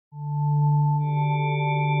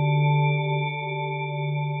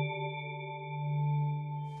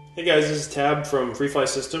Hey guys, this is Tab from Fly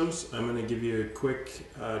Systems. I'm going to give you a quick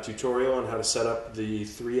tutorial on how to set up the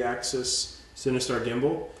 3-axis CineStar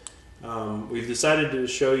gimbal. We've decided to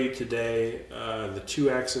show you today the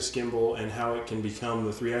 2-axis gimbal and how it can become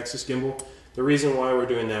the 3-axis gimbal. The reason why we're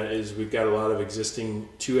doing that is we've got a lot of existing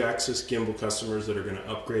 2-axis gimbal customers that are going to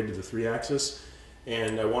upgrade to the 3-axis,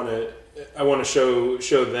 and I want to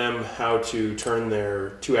show them how to turn their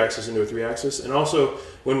 2-axis into a 3-axis. And also,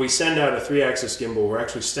 when we send out a 3-axis gimbal, we're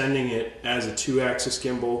actually sending it as a 2-axis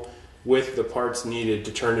gimbal with the parts needed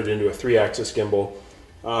to turn it into a 3-axis gimbal.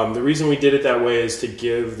 The reason we did it that way is to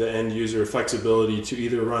give the end user flexibility to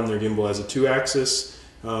either run their gimbal as a 2-axis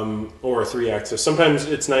or a 3-axis. Sometimes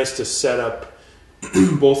it's nice to set up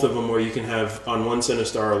both of them, where you can have on one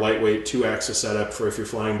CineStar a lightweight 2-axis setup for if you're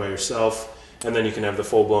flying by yourself, and then you can have the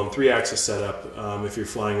full-blown 3-axis setup if you're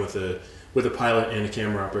flying with a pilot and a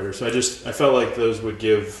camera operator. So I felt like those would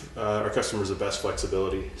give our customers the best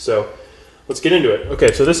flexibility. So let's get into it.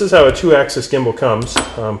 Okay, so this is how a 2-axis gimbal comes.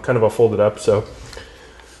 Kind of all folded up. So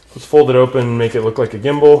let's fold it open and make it look like a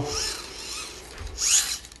gimbal.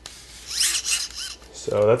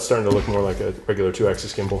 So that's starting to look more like a regular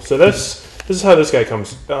 2-axis gimbal. So this is how this guy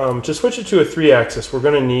comes. To switch it to a 3-axis, we're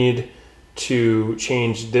going to need to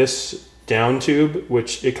change this down tube,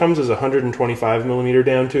 which it comes as a 125 millimeter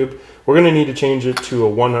down tube. We're going to need to change it to a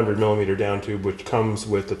 100 millimeter down tube, which comes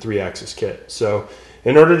with the 3-axis kit. So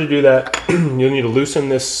in order to do that, you'll need to loosen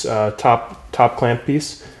this top clamp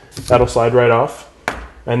piece. That'll slide right off.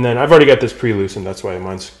 And then I've already got this pre-loosened, that's why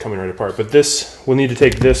mine's coming right apart. But this, we'll need to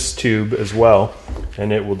take this tube as well,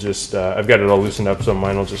 and it will just, I've got it all loosened up, so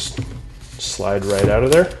mine will just slide right out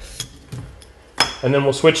of there. And then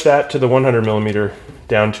we'll switch that to the 100 millimeter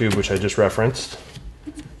down tube, which I just referenced.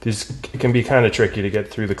 These can be kind of tricky to get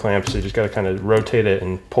through the clamps, so you just got to kind of rotate it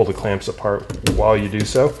and pull the clamps apart while you do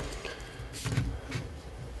so.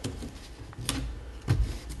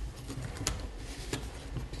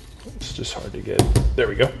 It's just hard to get. There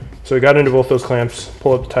we go. So we got into both those clamps,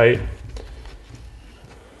 pull up tight.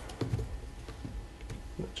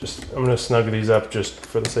 I'm going to snug these up just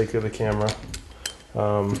for the sake of the camera.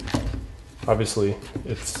 Obviously,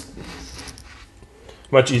 it's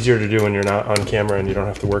much easier to do when you're not on camera and you don't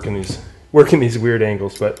have to work in these weird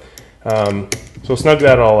angles. But so snug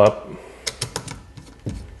that all up.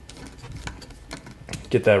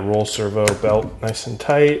 Get that roll servo belt nice and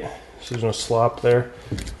tight, so there's no slop there.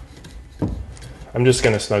 I'm just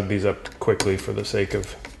going to snug these up quickly for the sake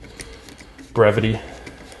of brevity.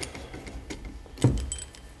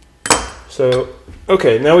 So,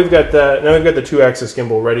 okay, now we've got that. Now we've got the 2-axis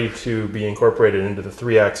gimbal ready to be incorporated into the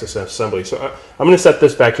 3-axis assembly. So I'm going to set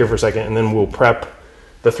this back here for a second, and then we'll prep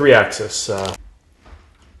the 3-axis. All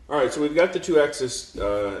right, so we've got the 2-axis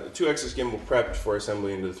gimbal prepped for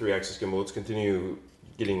assembly into the 3-axis gimbal. Let's continue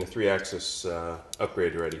getting the 3-axis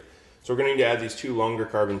upgrade ready. So we're going to need to add these 2 longer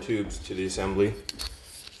carbon tubes to the assembly.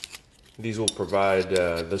 These will provide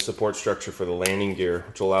the support structure for the landing gear,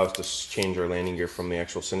 which will allow us to change our landing gear from the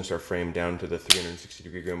actual CineStar frame down to the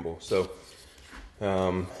 360-degree gimbal. So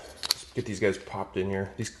let's get these guys popped in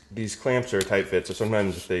here. These clamps are a tight fit, so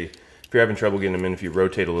sometimes if you're having trouble getting them in, if you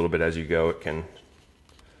rotate a little bit as you go,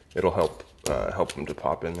 it'll help them to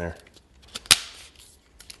pop in there.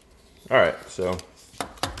 All right, so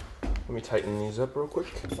let me tighten these up real quick.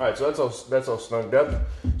 All right, so that's all snugged up.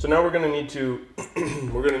 So now we're going to need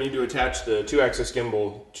to attach the 2-axis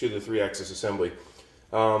gimbal to the 3-axis assembly.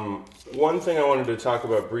 One thing I wanted to talk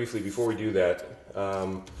about briefly before we do that,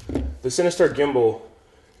 the CineStar gimbal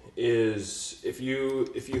is, if you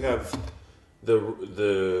have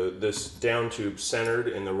this down tube centered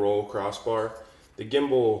in the roll crossbar, the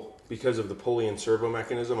gimbal, because of the pulley and servo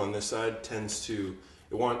mechanism on this side,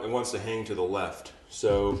 it wants to hang to the left.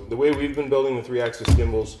 So the way we've been building the 3-axis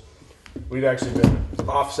gimbals, we've actually been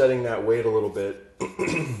offsetting that weight a little bit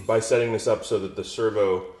by setting this up so that the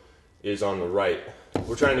servo is on the right.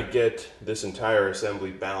 We're trying to get this entire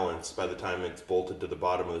assembly balanced by the time it's bolted to the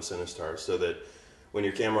bottom of the CineStar, so that when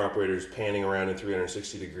your camera operator is panning around in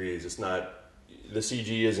 360 degrees, the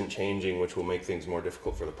CG isn't changing, which will make things more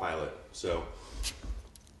difficult for the pilot. So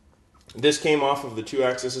this came off of the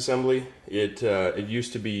 2-axis assembly. It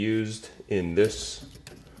used to be used in this.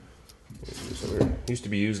 It used to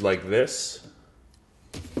be used like this.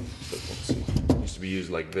 Let's see. It used to be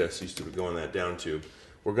used like this. It used to go on that down tube.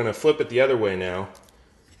 We're going to flip it the other way now,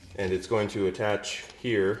 and it's going to attach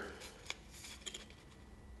here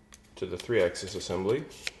to the 3-axis assembly.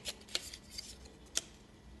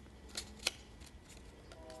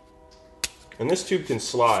 And this tube can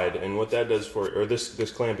slide, and what that does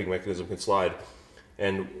this clamping mechanism can slide.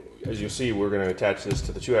 And as you'll see, we're going to attach this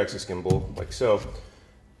to the 2-axis gimbal, like so.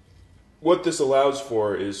 what this allows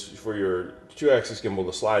for is for your 2-axis gimbal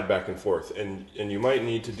to slide back and forth, and you might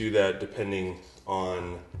need to do that depending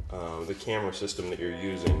on the camera system that you're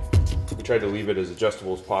using. We tried to leave it as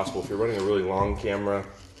adjustable as possible. If you're running a really long camera,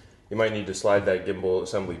 you might need to slide that gimbal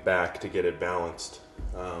assembly back to get it balanced.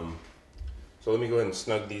 So let me go ahead and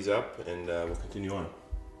snug these up, and we'll continue on.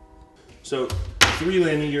 So 3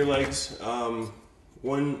 landing gear legs.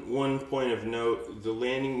 One point of note, the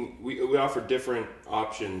landing, we offer different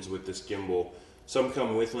options with this gimbal. Some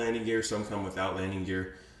come with landing gear, some come without landing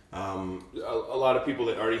gear. A lot of people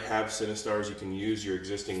that already have CineStars, you can use your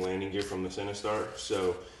existing landing gear from the CineStar.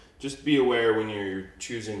 So just be aware when you're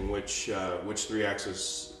choosing which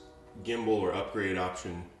 3-axis gimbal or upgrade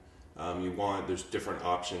option you want. There's different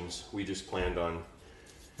options. We just planned on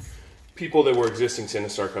people that were existing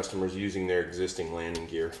CineStar customers using their existing landing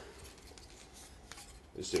gear.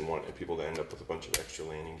 Just didn't want people to end up with a bunch of extra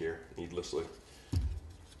landing gear needlessly.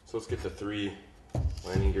 So let's get the 3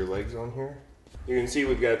 landing gear legs on here. You can see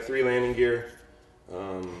we've got 3 landing gear.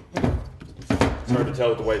 It's hard to tell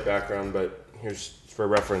with the white background, but here's for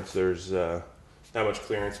reference. There's not much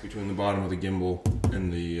clearance between the bottom of the gimbal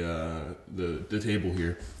and the table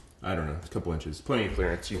here. I don't know, a couple inches, plenty of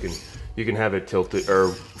clearance. You can have it tilted or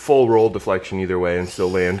full roll deflection either way and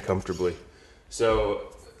still land comfortably. So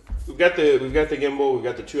we've got the gimbal, we've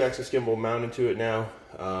got the 2-axis gimbal mounted to it now.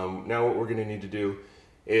 Now what we're going to need to do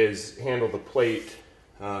is handle the plate,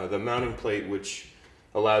 the mounting plate, which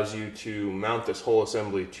allows you to mount this whole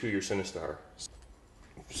assembly to your CineStar.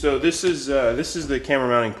 So this is the camera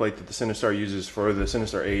mounting plate that the CineStar uses for the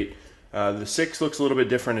CineStar 8. The 6 looks a little bit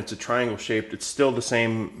different. It's a triangle shaped. It's still the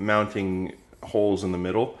same mounting holes in the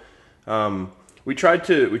middle. We tried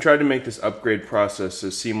to make this upgrade process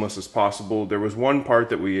as seamless as possible. There was one part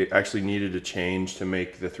that we actually needed to change to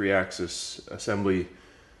make the 3-axis assembly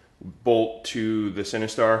bolt to the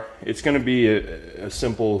CineStar. It's going to be a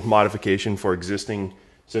simple modification for existing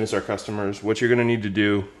CineStar customers. What you're going to need to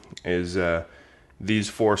do is these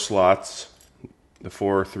 4 slots, the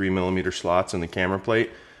 4 3mm slots in the camera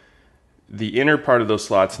plate. The inner part of those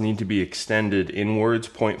slots need to be extended inwards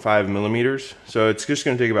 0.5 millimeters. So it's just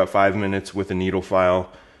going to take about 5 minutes with a needle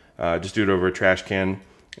file. Just do it over a trash can.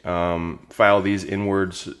 File these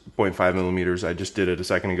inwards 0.5 millimeters. I just did it a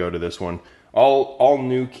second ago to this one. All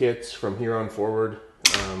new kits from here on forward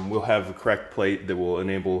will have a correct plate that will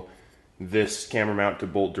enable this camera mount to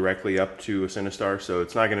bolt directly up to a CineStar. So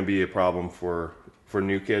it's not going to be a problem for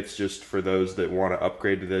new kits. Just for those that want to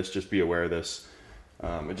upgrade to this, just be aware of this.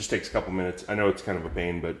 It just takes a couple minutes. I know it's kind of a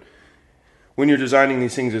pain, but when you're designing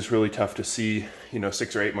these things, it's really tough to see,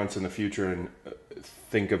 6 or 8 months in the future and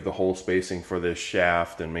think of the whole spacing for this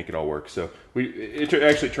shaft and make it all work. So it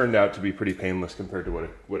actually turned out to be pretty painless compared to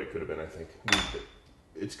what it could have been. I think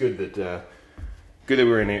it's good that we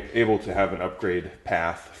were able to have an upgrade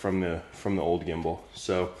path from the old gimbal.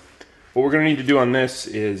 So what we're going to need to do on this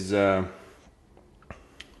is the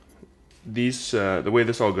way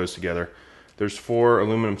this all goes together. There's 4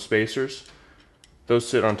 aluminum spacers. Those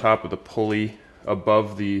sit on top of the pulley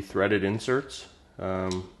above the threaded inserts.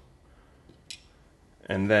 And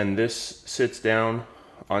then this sits down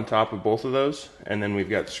on top of both of those. And then we've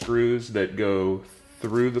got screws that go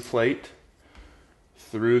through the plate,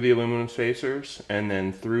 through the aluminum spacers, and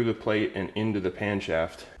then through the plate and into the pan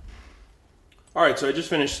shaft. Alright, so I just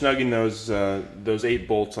finished snugging those 8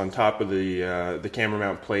 bolts on top of the camera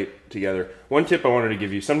mount plate together. One tip I wanted to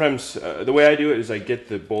give you, sometimes the way I do it is I get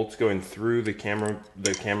the bolts going through the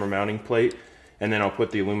camera mounting plate, and then I'll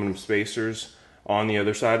put the aluminum spacers on the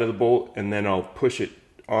other side of the bolt, and then I'll push it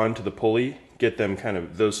onto the pulley, get them kind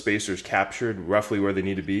of, those spacers captured roughly where they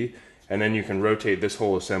need to be, and then you can rotate this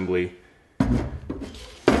whole assembly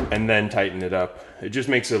and then tighten it up. It just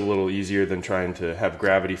makes it a little easier than trying to have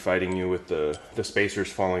gravity fighting you with the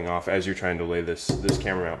spacers falling off as you're trying to lay this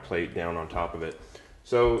camera mount plate down on top of it.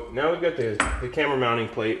 So now we've got the camera mounting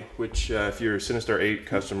plate, which if you're a CineStar 8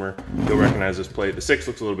 customer, you'll recognize this plate. The 6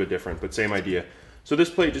 looks a little bit different, but same idea. So this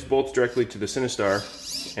plate just bolts directly to the CineStar,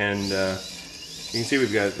 and you can see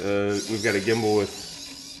we've got a gimbal with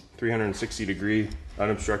 360-degree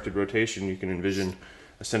unobstructed rotation. You can envision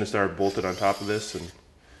a CineStar bolted on top of this, and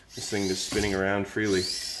this thing just spinning around freely.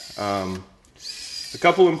 A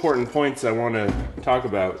couple important points I want to talk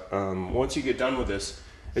about. Once you get done with this,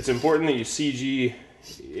 it's important that you CG.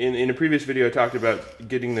 In a previous video, I talked about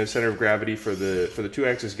getting the center of gravity for the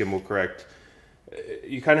 2-axis gimbal correct.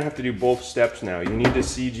 You kind of have to do both steps now. You need to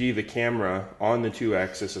CG the camera on the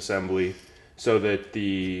 2-axis assembly so that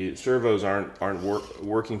the servos aren't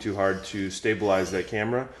working too hard to stabilize that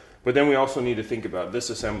camera. But then we also need to think about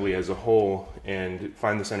this assembly as a whole and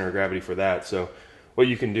find the center of gravity for that. So what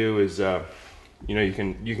you can do is, you know, you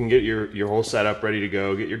can get your whole setup ready to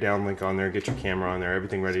go, get your downlink on there, get your camera on there,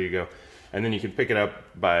 everything ready to go, and then you can pick it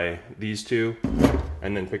up by these two,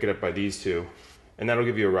 and then pick it up by these two, and that'll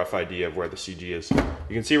give you a rough idea of where the CG is.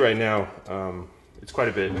 You can see right now it's quite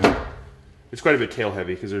a bit tail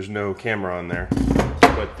heavy because there's no camera on there,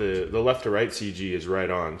 but the left to right CG is right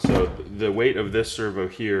on. So the weight of this servo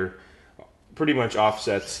here pretty much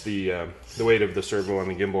offsets the weight of the servo on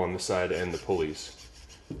the gimbal on the side and the pulleys.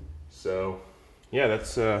 So yeah,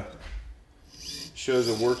 that's shows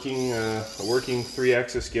a working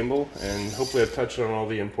 3-axis gimbal, and hopefully I've touched on all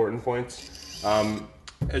the important points.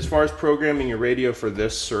 As far as programming your radio for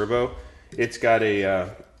this servo, it's got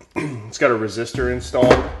a resistor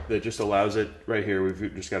installed that just allows it. Right here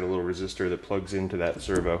we've just got a little resistor that plugs into that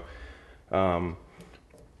servo,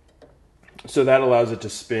 so that allows it to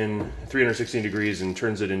spin 360 degrees and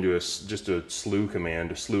turns it into just a slew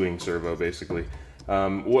command, a slewing servo basically.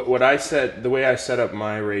 The way I set up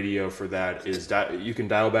my radio for that is you can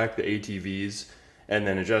dial back the ATVs and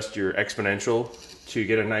then adjust your exponential to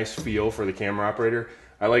get a nice feel for the camera operator.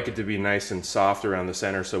 I like it to be nice and soft around the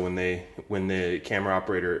center, so when the camera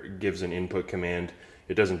operator gives an input command,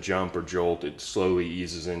 it doesn't jump or jolt, it slowly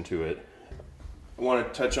eases into it. I want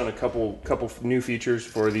to touch on a couple new features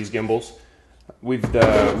for these gimbals. We've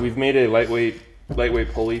made a lightweight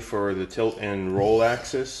pulley for the tilt and roll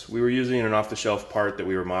axis. We were using an off-the-shelf part that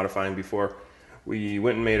we were modifying before. We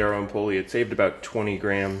went and made our own pulley. It saved about 20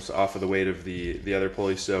 grams off of the weight of the other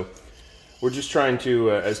pulley, so we're just trying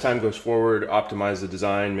to, as time goes forward, optimize the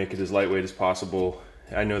design, make it as lightweight as possible.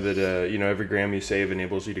 I know that you know, every gram you save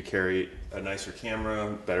enables you to carry a nicer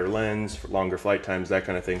camera, better lens, longer flight times, that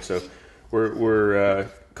kind of thing. So we're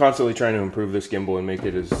constantly trying to improve this gimbal and make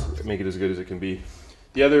it as good as it can be.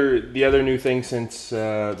 The other new thing since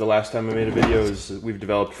the last time I made a video is we've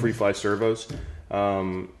developed Fly Servos.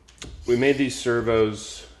 We made these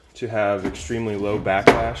servos to have extremely low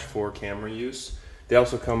backlash for camera use. They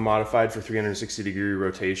also come modified for 360 degree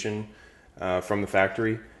rotation from the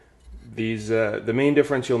factory. The main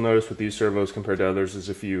difference you'll notice with these servos compared to others is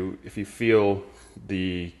if you feel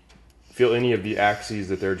any of the axes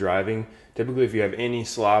that they're driving. Typically, if you have any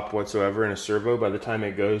slop whatsoever in a servo, by the time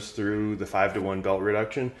it goes through the 5-to-1 belt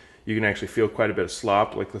reduction, you can actually feel quite a bit of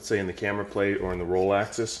slop, like let's say in the camera plate or in the roll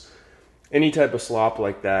axis. Any type of slop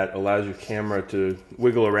like that allows your camera to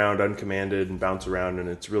wiggle around uncommanded and bounce around, and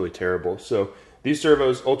it's really terrible. So these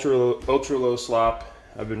servos, ultra low slop,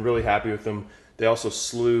 I've been really happy with them. They also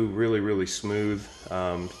slew really smooth.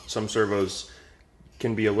 Some servos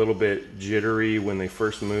can be a little bit jittery when they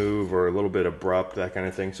first move, or a little bit abrupt, that kind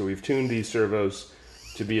of thing. So we've tuned these servos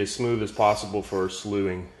to be as smooth as possible for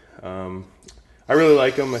slewing. I really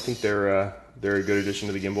like them. I think they're a good addition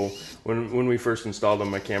to the gimbal. When we first installed them,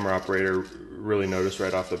 my camera operator really noticed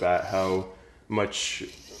right off the bat how much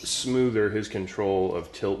smoother his control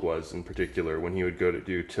of tilt was, in particular when he would go to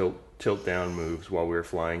do tilt down moves while we were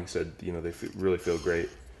flying. He said, you know, they really feel great.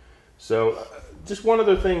 So just one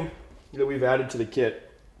other thing that we've added to the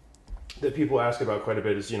kit that people ask about quite a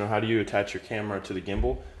bit is, you know, how do you attach your camera to the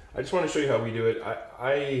gimbal? I just want to show you how we do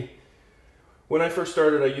it. When I first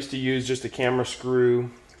started, I used to use just a camera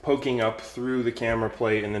screw poking up through the camera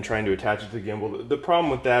plate and then trying to attach it to the gimbal. The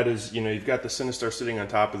problem with that is, you know, you've got the CineStar sitting on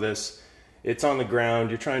top of this. It's on the ground.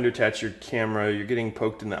 You're trying to attach your camera. You're getting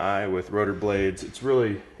poked in the eye with rotor blades.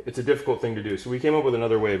 It's a difficult thing to do. So we came up with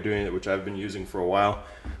another way of doing it, which I've been using for a while.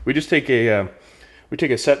 We just take a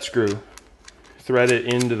set screw, thread it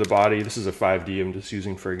into the body. This is a 5D I'm just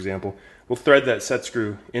using for example. We'll thread that set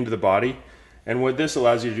screw into the body, and what this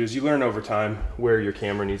allows you to do is you learn over time where your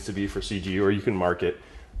camera needs to be for CG, or you can mark it.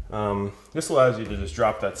 This allows you to just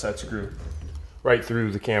drop that set screw right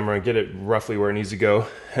through the camera and get it roughly where it needs to go.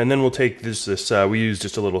 And then we'll take we use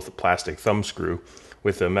just a little plastic thumb screw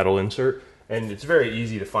with a metal insert, and it's very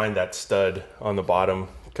easy to find that stud on the bottom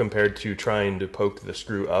compared to trying to poke the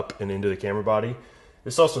screw up and into the camera body.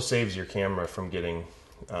 This also saves your camera from getting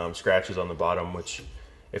scratches on the bottom, which,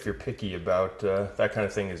 if you're picky about that kind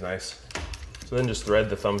of thing, is nice. So then just thread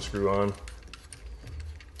the thumb screw on.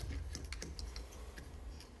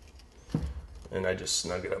 And I just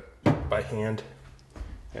snug it up by hand.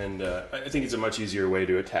 And I think it's a much easier way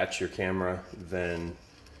to attach your camera than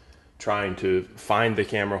trying to find the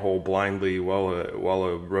camera hole blindly while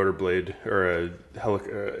a rotor blade or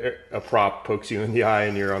a prop pokes you in the eye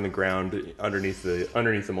and you're on the ground underneath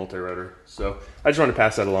the multi-rotor. So I just wanted to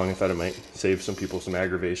pass that along. I thought it might save some people some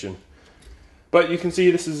aggravation. But you can see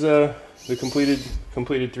this is the completed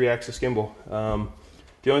 3-axis gimbal.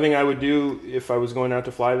 The only thing I would do if I was going out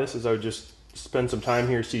to fly this is I would just spend some time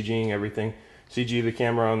here CGing everything, CG the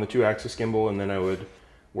camera on the 2-axis gimbal, and then I would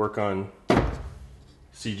work on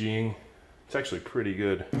CGing. It's actually pretty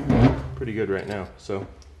good right now. So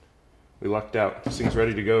we lucked out. This thing's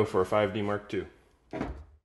ready to go for a 5D Mark II.